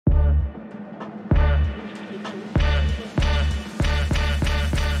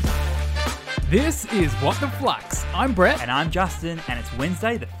This is What the Flux. I'm Brett. And I'm Justin, and it's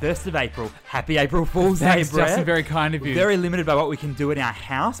Wednesday, the 1st of April. Happy April Fool's Thanks, Day, Brett. Justin. Very kind of you. We're very limited by what we can do in our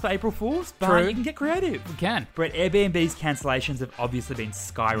house for April Fools, but True. you can get creative. We can. Brett, Airbnb's cancellations have obviously been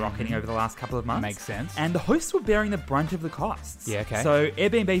skyrocketing over the last couple of months. Makes sense. And the hosts were bearing the brunt of the costs. Yeah, okay. So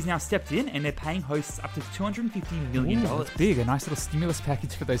Airbnb's now stepped in, and they're paying hosts up to $250 million. Ooh, that's big. A nice little stimulus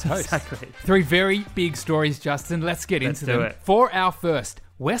package for those hosts. Exactly. Three very big stories, Justin. Let's get into do them. it. For our first,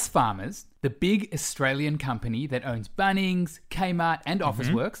 Wesfarmers, the big Australian company that owns Bunnings, Kmart and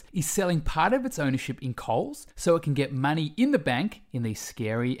Officeworks, is selling part of its ownership in Coles so it can get money in the bank in these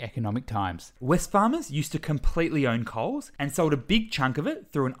scary economic times. Wesfarmers used to completely own Coles and sold a big chunk of it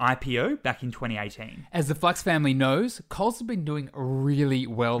through an IPO back in 2018. As the Flux family knows, Coles have been doing really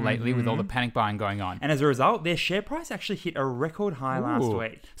well lately with all the panic buying going on. And as a result, their share price actually hit a record high last Ooh.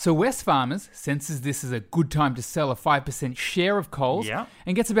 week. So Wesfarmers senses this is a good time to sell a 5% share of Coles Yeah.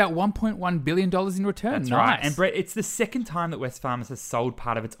 and gets about $1.1 billion in return. That's nice. right. And Brett, it's the second time that Wesfarmers has sold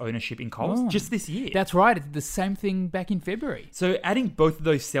part of its ownership in Coles just this year. That's right. It did the same thing back in February. So adding both of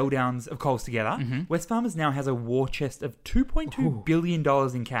those sell downs of Coles together, Wesfarmers now has a war chest of $2.2 billion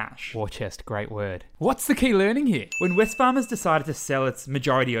in cash. War chest, great word. What's the key learning here? When Wesfarmers decided to sell its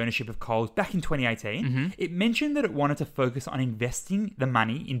majority ownership of Coles back in 2018, it mentioned that it wanted to focus on investing the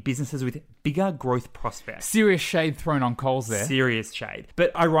money in businesses with bigger growth prospects. Serious shade thrown on Coles there. Serious shade.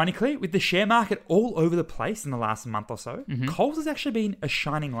 But ironically, with the share market all over the place in the last month or so, Coles has actually been a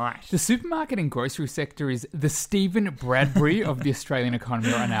shining light. The supermarket and grocery sector is the Stephen Bradbury of the Australian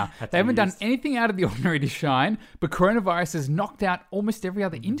economy right now. They haven't done anything out of the ordinary to shine, but coronavirus has knocked out almost every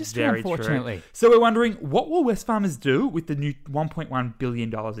other industry, Very unfortunately. true. So we're wondering, what will Wesfarmers do with the new $1.1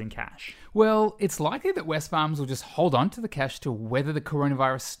 billion in cash? Well, it's likely that Wesfarmers will just hold on to the cash to weather the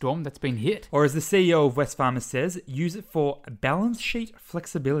coronavirus storm that's been hit. Or as the CEO of Wesfarmers says, use it for balance sheet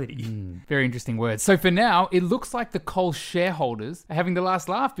flexibility. Very interesting words. So for now, it looks like the Coles shareholders are having the last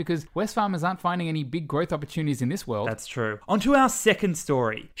laugh because Wesfarmers aren't finding any big growth opportunities in this world. That's true. On to our second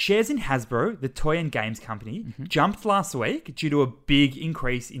story. Shares in Hasbro, the toy and games company, jumped last week due to a big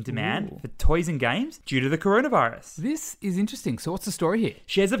increase in demand for toys and games due to the coronavirus. This is interesting. So what's the story here?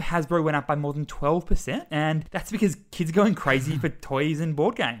 Shares of Hasbro went up by more than 12%, and that's because kids are going crazy for toys and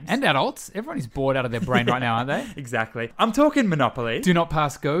board games. And adults. Everyone is bored out of their brain right now, aren't they? Exactly. I'm talking Monopoly. Do not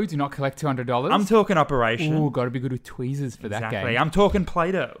pass go. Do not collect $200. I'm talking Operation. Ooh, got to be good with tweezers for that Exactly. game. I'm talking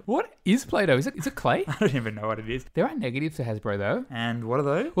Play-Doh. What is Play-Doh? Is it clay? I don't even know what it is. There are negatives to Hasbro though. And what are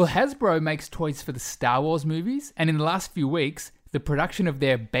those? Well, Hasbro makes toys for the Star Wars movies, and in the last few weeks, the production of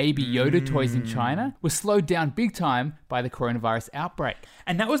their Baby Yoda toys in China was slowed down big time by the coronavirus outbreak.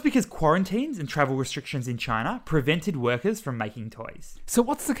 And that was because quarantines and travel restrictions in China prevented workers from making toys. So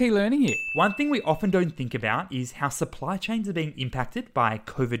what's the key learning here? One thing we often don't think about is how supply chains are being impacted by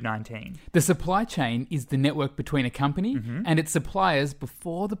COVID-19. The supply chain is the network between a company and its suppliers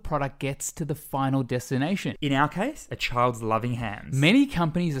before the product gets to the final destination. In our case, a child's loving hands. Many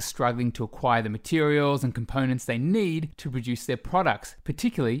companies are struggling to acquire the materials and components they need to produce their products,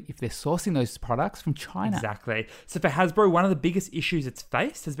 particularly if they're sourcing those products from China. Exactly. So for Hasbro, one of the biggest issues it's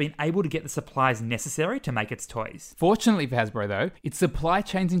faced has been able to get the supplies necessary to make its toys. Fortunately for Hasbro though, its supply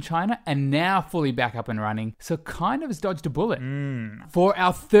chains in China are now fully back up and running, so kind of has dodged a bullet. For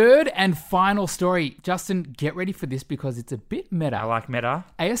our third and final story, Justin, get ready for this because it's a bit meta. I like meta.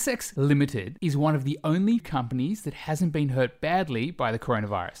 ASX Limited is one of the only companies that hasn't been hurt badly by the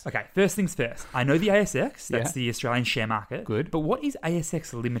coronavirus. Okay, first things first. I know the ASX, that's Yeah. the Australian share market. Good. But what is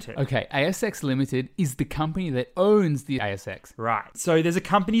ASX Limited? Okay, ASX Limited is the company that owns the ASX. Right. So there's a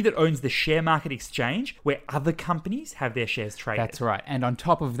company that owns the share market exchange where other companies have their shares traded. That's right. And on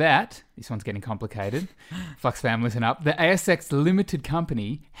top of that, this one's getting complicated. Flux fam, listen up. The ASX Limited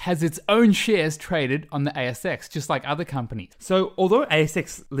company has its own shares traded on the ASX, just like other companies. So although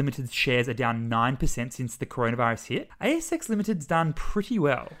ASX Limited's shares are down 9% since the coronavirus hit, ASX Limited's done pretty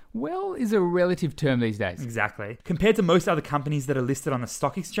well. Well is a relative term these days. Exactly. Compared to most other companies that are listed on the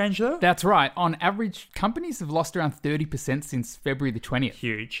stock exchange though, That's right. On average, companies have lost around 30% since February the 20th.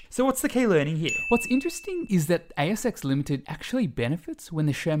 huge. So what's the key learning here? What's interesting is that ASX Limited actually benefits when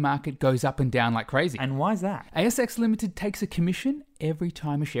the share market goes up and down like crazy. And why is that? ASX Limited takes a commission every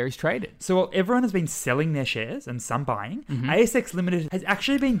time a share is traded. So while everyone has been selling their shares and some buying, ASX Limited has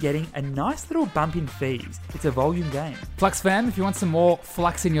actually been getting a nice little bump in fees. It's a volume game. Flux fam, if you want some more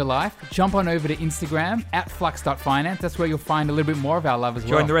flux in your life, jump on over to Instagram at flux.finance. That's where you'll find a little bit more of our love as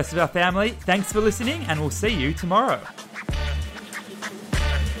well. Join the rest of our family. Thanks for listening, and we'll see you tomorrow.